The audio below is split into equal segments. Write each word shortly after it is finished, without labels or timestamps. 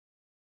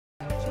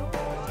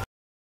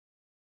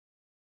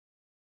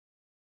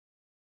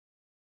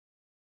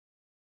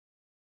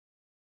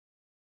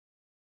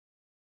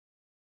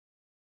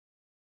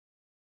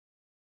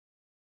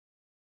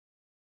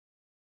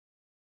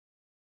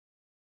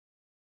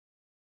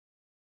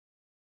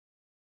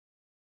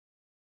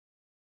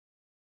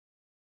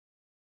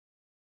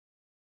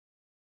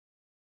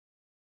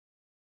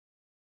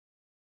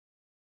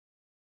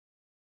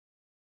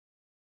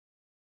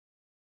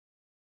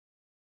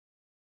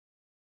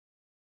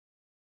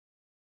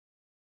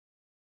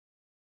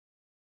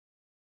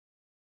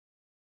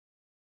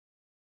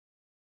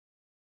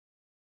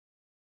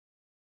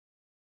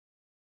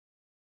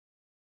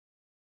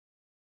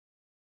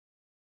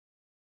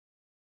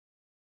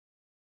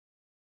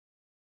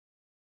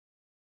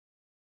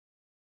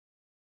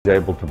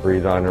able to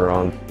breathe on her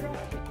own.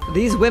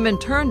 These women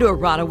turned to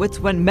Aronowitz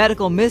when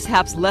medical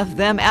mishaps left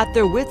them at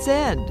their wits'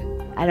 end.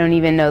 I don't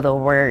even know the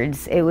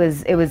words. It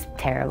was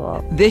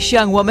terrible. This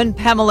young woman,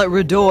 Pamela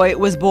Rudoy,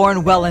 was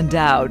born well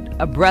endowed.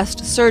 A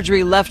breast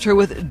surgery left her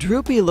with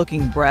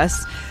droopy-looking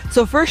breasts,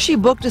 so first she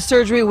booked a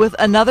surgery with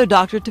another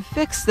doctor to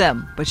fix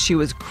them, but she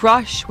was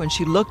crushed when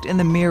she looked in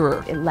the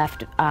mirror. It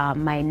left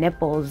my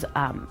nipples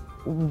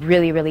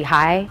really, really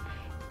high,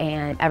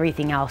 and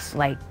everything else,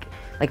 like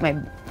my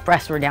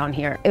breasts were down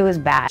here. It was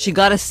bad. She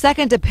got a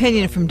second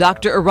opinion from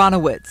Dr.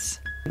 Aronowitz.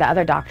 The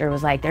other doctor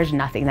was like, there's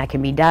nothing that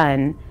can be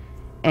done.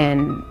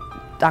 And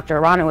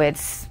Dr.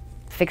 Aronowitz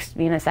fixed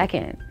me in a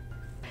second.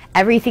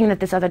 Everything that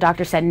this other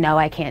doctor said, no,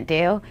 I can't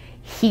do,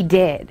 he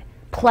did,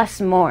 plus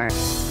more.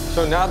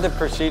 So now the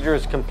procedure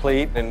is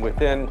complete, and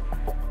within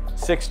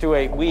 6 to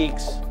 8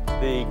 weeks,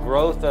 the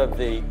growth of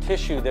the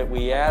tissue that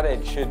we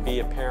added should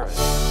be apparent.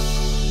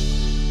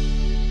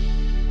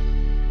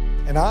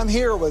 And I'm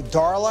here with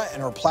Darla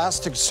and her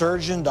plastic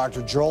surgeon,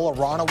 Dr. Joel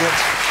Aronowitz.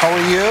 How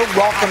are you?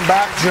 Welcome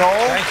back,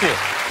 Joel. Thank you.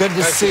 Good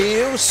to see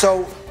you.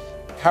 So,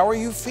 how are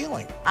you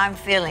feeling? I'm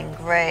feeling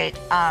great.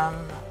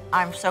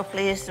 I'm so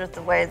pleased with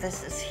the way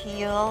this is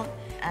healed.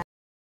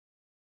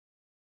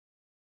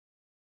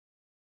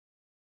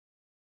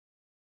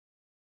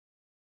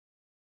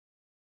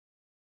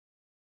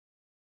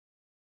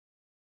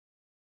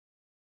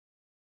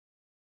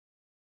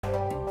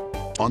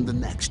 On the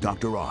next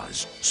Dr.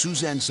 Oz,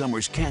 Suzanne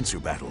Summers' cancer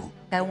battle.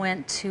 I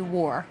went to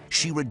war.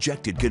 She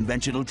rejected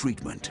conventional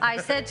treatment. I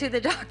said to the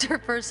doctor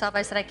first off,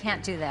 I said, I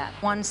can't do that.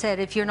 One said,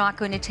 if you're not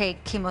going to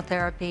take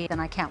chemotherapy, then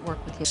I can't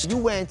work with you.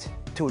 You went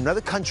to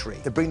another country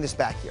to bring this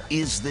back here.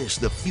 Is this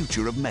the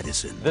future of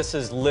medicine? This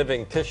is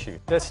living tissue.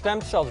 The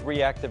stem cells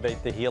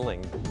reactivate the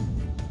healing.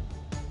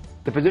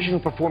 The physician who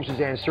performed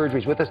Suzanne's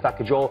surgeries with us,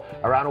 Dr. Joel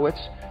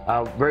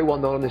Aronowitz, very well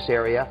known in this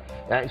area.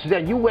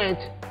 Suzanne, you went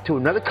to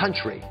another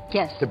country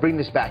to bring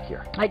this back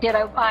here. I did.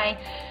 I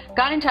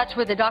got in touch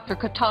with the Dr.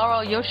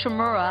 Kotaro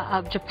Yoshimura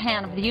of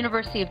Japan, of the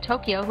University of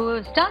Tokyo, who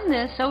has done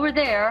this over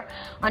there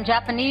on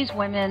Japanese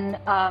women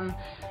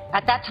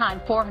at that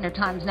time 400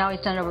 times. Now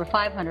he's done it over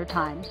 500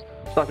 times.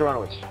 Dr.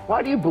 Aronowitz,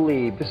 why do you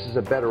believe this is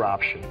a better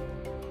option,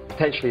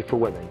 potentially for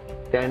women,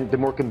 than the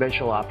more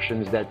conventional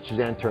options that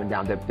Suzanne turned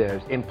down? That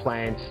there's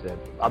implants,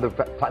 other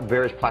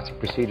various plastic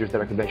procedures that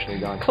are conventionally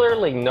done.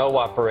 Clearly, no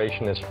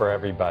operation is for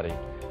everybody,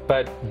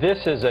 but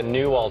this is a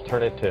new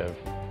alternative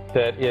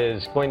that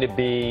is going to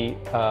be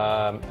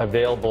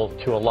available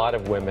to a lot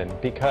of women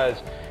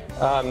because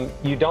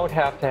you don't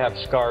have to have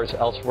scars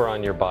elsewhere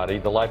on your body.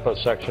 The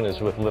liposuction is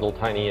with little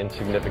tiny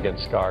insignificant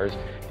scars.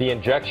 The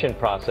injection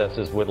process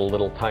is with a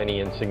little tiny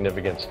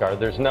insignificant scar.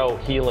 There's no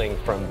healing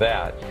from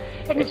that.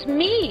 And it's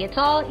me. It's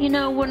all, you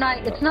know,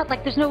 it's not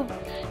like there's no,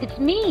 it's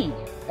me.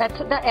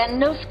 And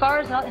no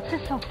scars. It's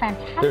just so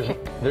fantastic.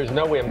 There's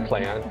no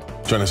implant.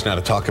 Join us now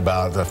to talk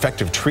about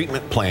effective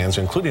treatment plans,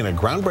 including a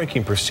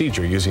groundbreaking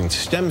procedure using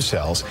stem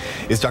cells,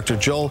 is Dr.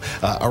 Joel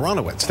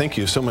Aronowitz. Thank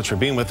you so much for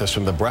being with us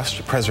from the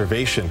Breast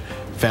Preservation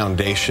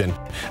Foundation.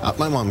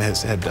 My mom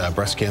has had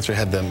breast cancer,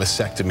 had the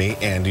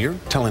mastectomy, and you're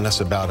telling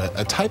us about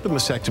a type of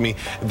mastectomy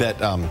that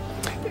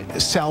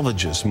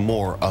salvages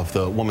more of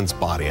the woman's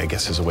body, I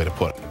guess is a way to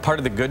put it. Part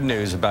of the good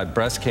news about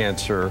breast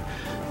cancer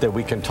that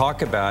we can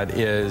talk about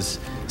is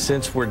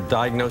since we're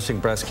diagnosing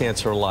breast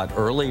cancer a lot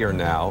earlier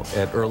now,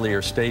 at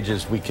earlier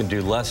stages, we can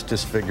do less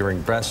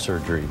disfiguring breast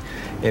surgery.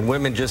 And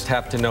women just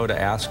have to know to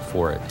ask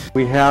for it.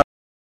 We have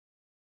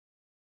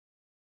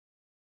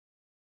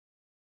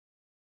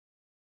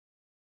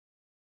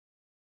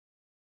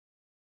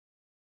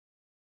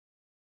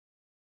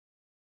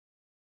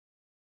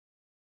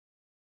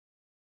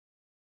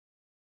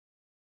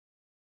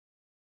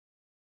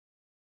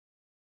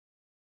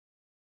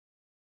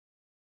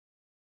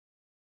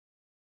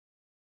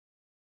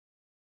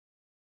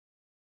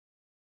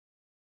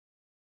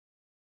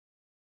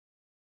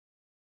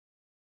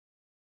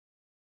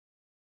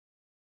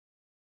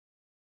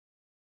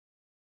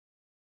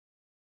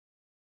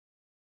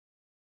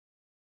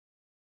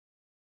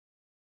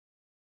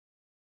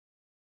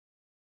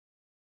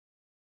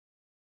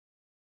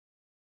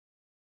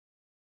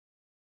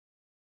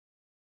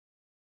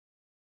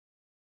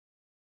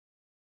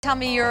Tell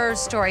me your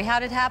story. How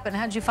did it happen?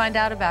 How did you find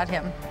out about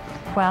him?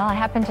 Well, I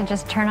happened to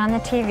just turn on the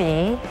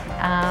TV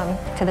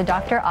to the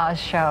Dr. Oz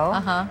show,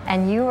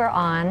 and you were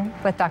on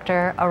with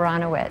Dr.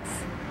 Aronowitz.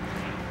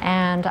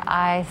 And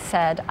I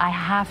said, I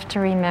have to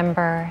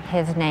remember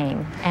his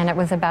name. And it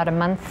was about a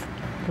month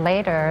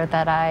later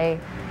that I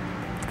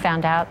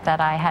found out that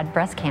I had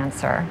breast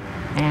cancer.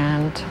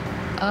 And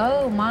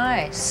oh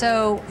my,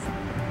 so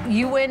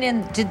you went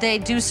in, did they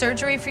do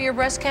surgery for your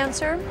breast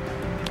cancer?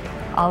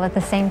 all at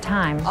the same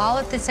time. All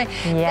at the same.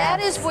 Yes.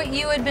 That is what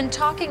you had been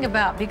talking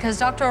about, because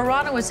Dr.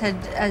 Aronowitz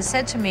had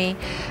said to me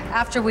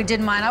after we did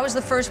mine, I was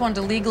the first one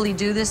to legally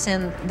do this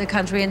in the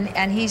country,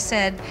 and he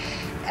said,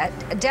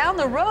 down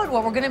the road,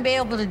 what we're going to be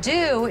able to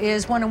do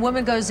is when a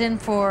woman goes in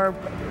for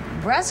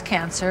breast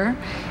cancer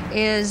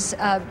is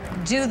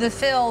do the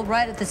fill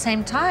right at the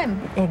same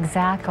time.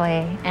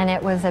 Exactly, and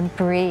it was a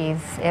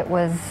breeze. It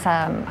was,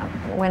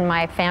 when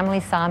my family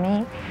saw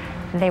me,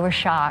 they were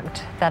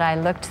shocked that I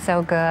looked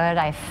so good,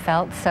 I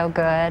felt so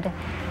good,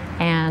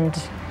 and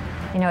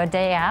you know, a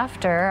day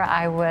after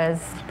I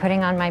was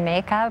putting on my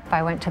makeup,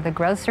 I went to the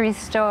grocery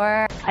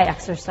store. I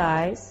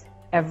exercise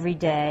every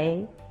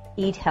day,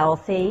 eat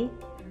healthy,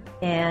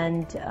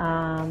 and do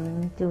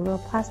a little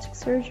plastic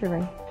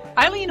surgery.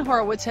 Eileen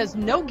Horowitz has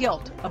no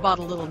guilt about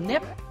a little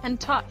nip and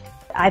tuck.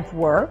 I've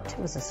worked,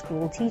 was a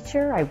school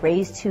teacher, I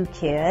raised 2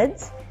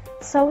 kids,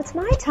 so it's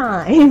my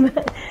time.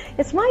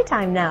 It's my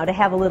time now to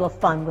have a little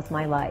fun with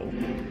my life.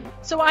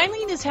 So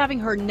Eileen is having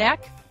her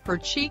neck, her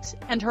cheeks,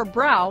 and her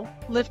brow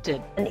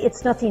lifted. And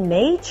it's nothing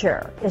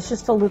major, it's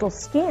just a little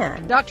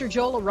skin. Dr.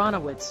 Joel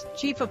Aronowitz,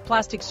 Chief of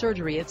Plastic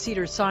Surgery at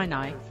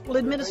Cedars-Sinai, will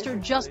administer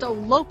just a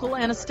local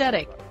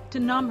anesthetic to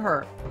numb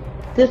her.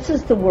 This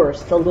is the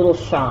worst, the little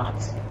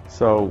shots.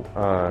 So,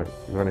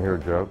 you want to hear a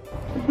joke?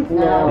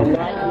 No,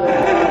 not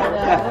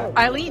yet.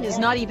 Eileen is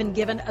not even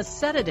given a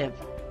sedative.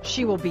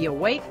 She will be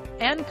awake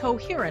and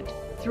coherent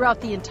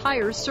throughout the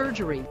entire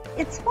surgery.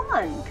 It's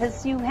fun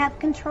because you have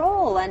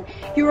control and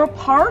you're a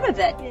part of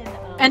it.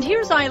 And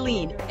here's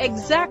Eileen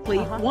exactly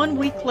 1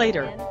 week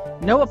later.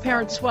 No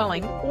apparent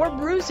swelling or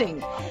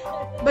bruising.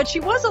 But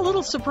she was a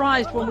little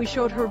surprised when we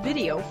showed her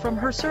video from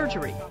her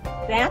surgery.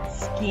 That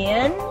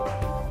skin?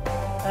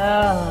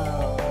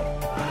 Oh.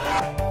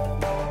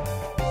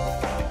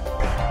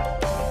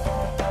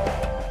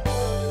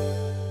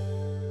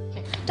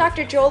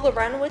 Dr. Joel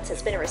Aronowitz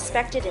has been a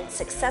respected and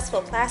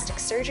successful plastic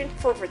surgeon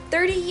for over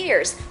 30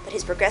 years, but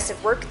his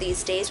progressive work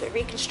these days with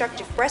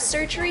reconstructive breast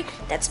surgery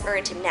that's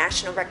earned him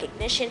national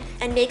recognition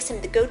and makes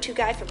him the go-to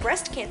guy for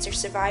breast cancer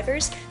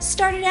survivors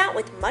started out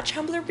with much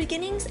humbler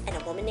beginnings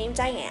and a woman named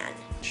Diane.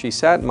 She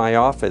sat in my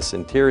office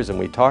in tears and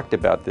we talked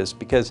about this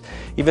because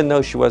even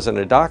though she wasn't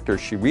a doctor,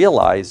 she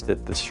realized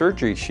that the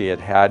surgery she had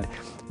had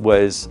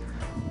was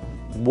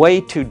way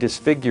too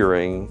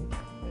disfiguring,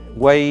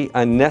 way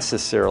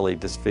unnecessarily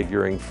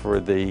disfiguring for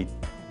the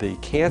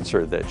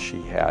cancer that she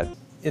had.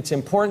 It's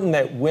important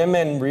that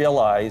women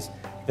realize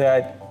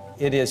that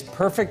it is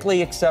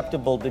perfectly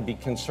acceptable to be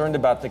concerned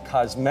about the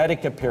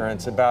cosmetic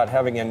appearance, about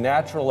having a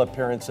natural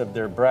appearance of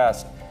their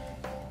breast,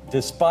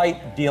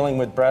 despite dealing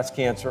with breast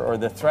cancer or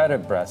the threat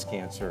of breast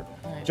cancer.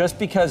 Right. Just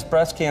because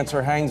breast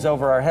cancer hangs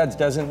over our heads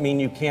doesn't mean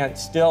you can't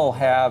still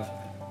have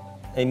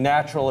a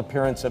natural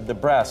appearance of the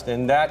breast,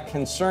 and that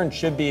concern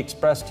should be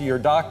expressed to your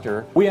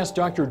doctor. We asked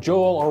Dr.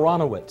 Joel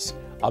Aronowitz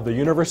of the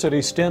University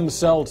Stem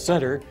Cell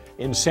Center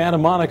in Santa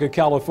Monica,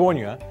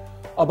 California,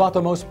 about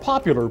the most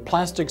popular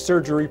plastic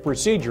surgery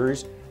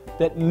procedures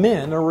that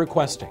men are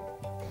requesting.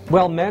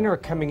 Well, men are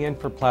coming in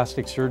for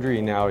plastic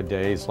surgery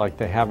nowadays like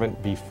they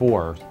haven't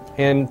before.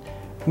 And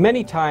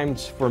many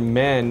times for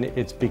men,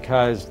 it's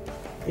because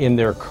in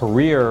their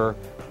career,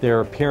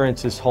 their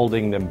appearance is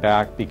holding them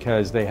back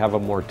because they have a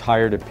more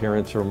tired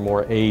appearance or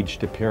more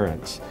aged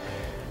appearance.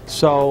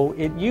 So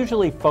it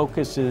usually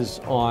focuses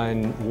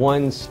on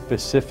one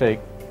specific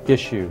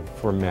issue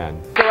for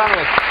men.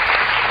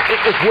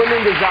 If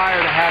women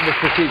desire to have this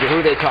procedure,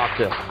 who do they talk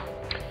to?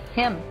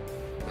 Him.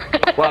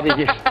 Well,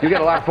 you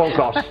get a lot of phone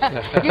calls.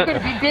 You're going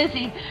to be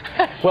busy.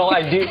 Well, I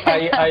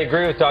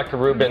agree with Dr.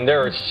 Rubin.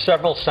 There are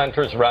several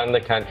centers around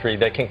the country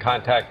that can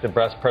contact the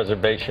Breast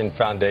Preservation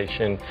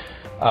Foundation,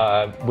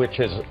 which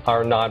is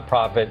our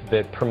nonprofit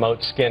that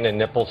promotes skin and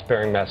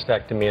nipple-sparing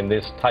mastectomy and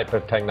this type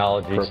of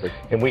technologies. Perfect.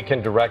 And we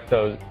can direct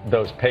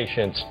those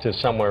patients to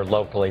somewhere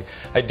locally.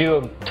 I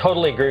do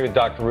totally agree with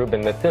Dr.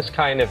 Rubin that this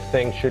kind of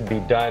thing should be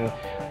done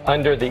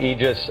under the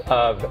aegis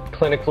of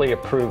clinically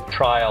approved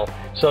trial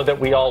so that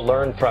we all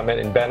learn from it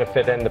and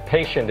benefit, and the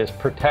patient is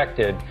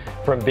protected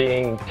from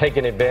being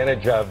taken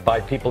advantage of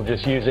by people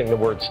just using the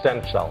word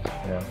stem cells.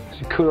 Yeah.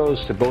 So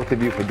kudos to both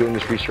of you for doing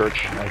this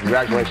research.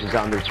 Congratulations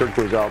on the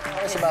surgical result. Tell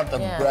us about the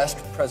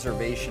Breast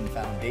Preservation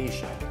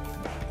Foundation.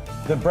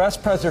 The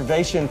Breast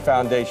Preservation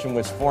Foundation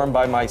was formed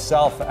by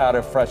myself out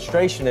of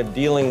frustration of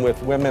dealing with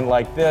women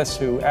like this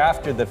who,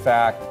 after the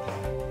fact,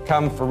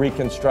 come for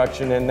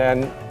reconstruction and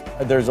then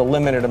there's a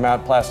limited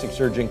amount plastic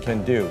surgeon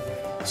can do.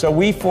 So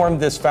we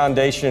formed this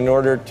foundation in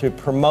order to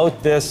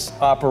promote this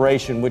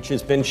operation, which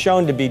has been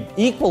shown to be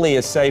equally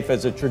as safe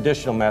as a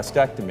traditional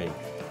mastectomy.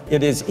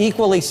 It is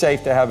equally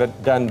safe to have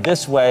it done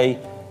this way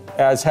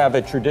as have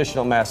a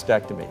traditional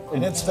mastectomy.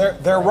 And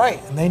they're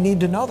right, and they need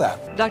to know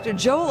that. Dr.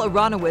 Joel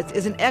Aronowitz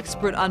is an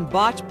expert on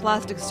botched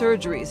plastic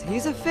surgeries.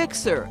 He's a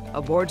fixer,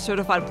 a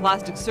board-certified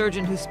plastic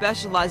surgeon who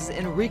specializes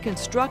in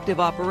reconstructive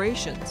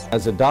operations.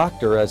 As a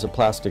doctor, as a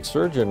plastic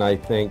surgeon, I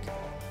think,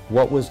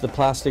 what was the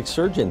plastic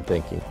surgeon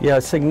thinking? Yeah,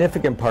 a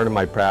significant part of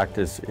my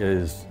practice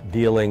is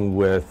dealing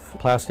with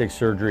plastic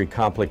surgery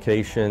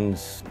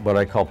complications, what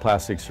I call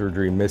plastic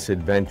surgery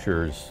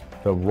misadventures.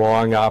 The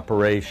wrong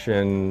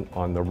operation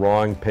on the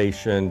wrong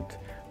patient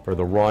for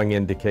the wrong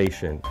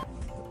indication.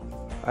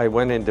 I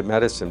went into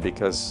medicine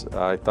because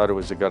I thought it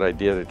was a good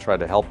idea to try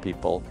to help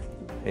people,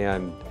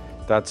 and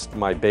that's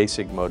my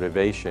basic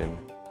motivation.